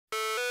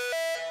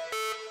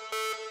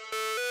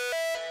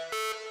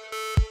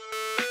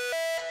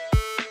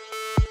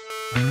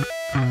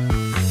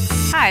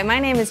Hi, my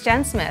name is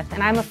Jen Smith,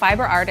 and I'm a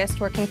fiber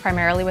artist working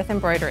primarily with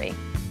embroidery.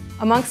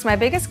 Amongst my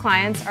biggest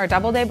clients are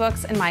Doubleday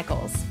Books and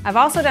Michaels. I've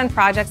also done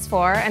projects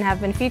for and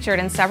have been featured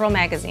in several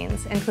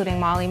magazines, including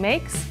Molly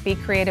Makes, Be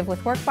Creative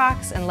with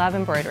Workbox, and Love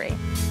Embroidery.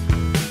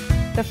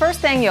 The first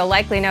thing you'll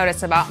likely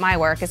notice about my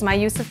work is my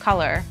use of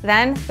color,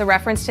 then the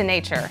reference to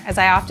nature, as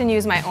I often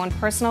use my own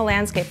personal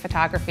landscape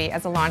photography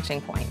as a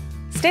launching point.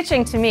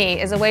 Stitching, to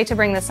me, is a way to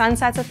bring the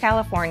sunsets of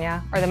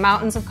California or the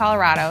mountains of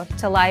Colorado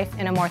to life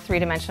in a more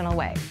three-dimensional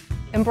way.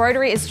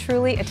 Embroidery is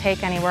truly a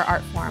take-anywhere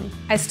art form.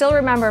 I still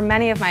remember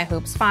many of my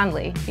hoops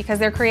fondly because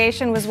their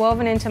creation was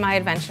woven into my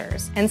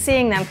adventures, and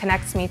seeing them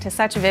connects me to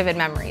such vivid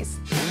memories.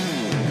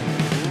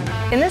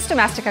 In this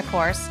Domestika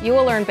course, you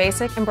will learn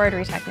basic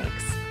embroidery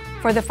techniques.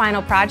 For the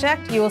final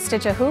project, you will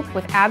stitch a hoop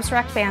with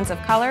abstract bands of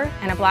color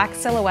and a black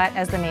silhouette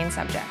as the main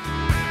subject.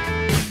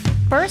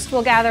 First,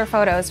 we'll gather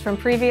photos from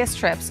previous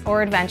trips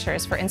or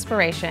adventures for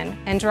inspiration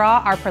and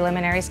draw our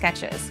preliminary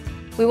sketches.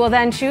 We will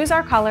then choose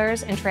our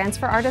colors and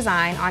transfer our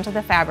design onto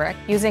the fabric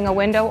using a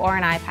window or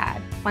an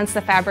iPad. Once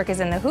the fabric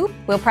is in the hoop,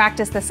 we'll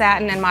practice the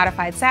satin and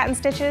modified satin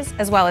stitches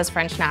as well as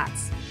French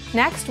knots.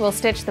 Next, we'll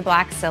stitch the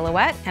black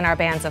silhouette and our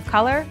bands of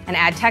color and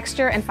add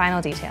texture and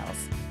final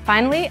details.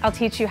 Finally, I'll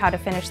teach you how to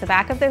finish the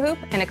back of the hoop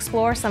and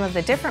explore some of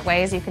the different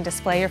ways you can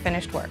display your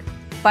finished work.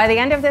 By the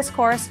end of this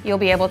course, you'll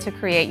be able to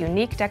create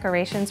unique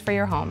decorations for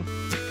your home.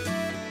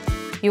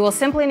 You will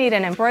simply need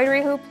an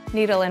embroidery hoop,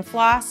 needle and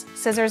floss,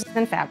 scissors,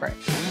 and fabric.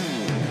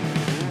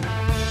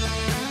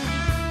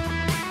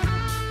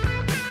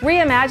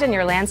 Reimagine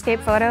your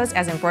landscape photos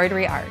as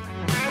embroidery art.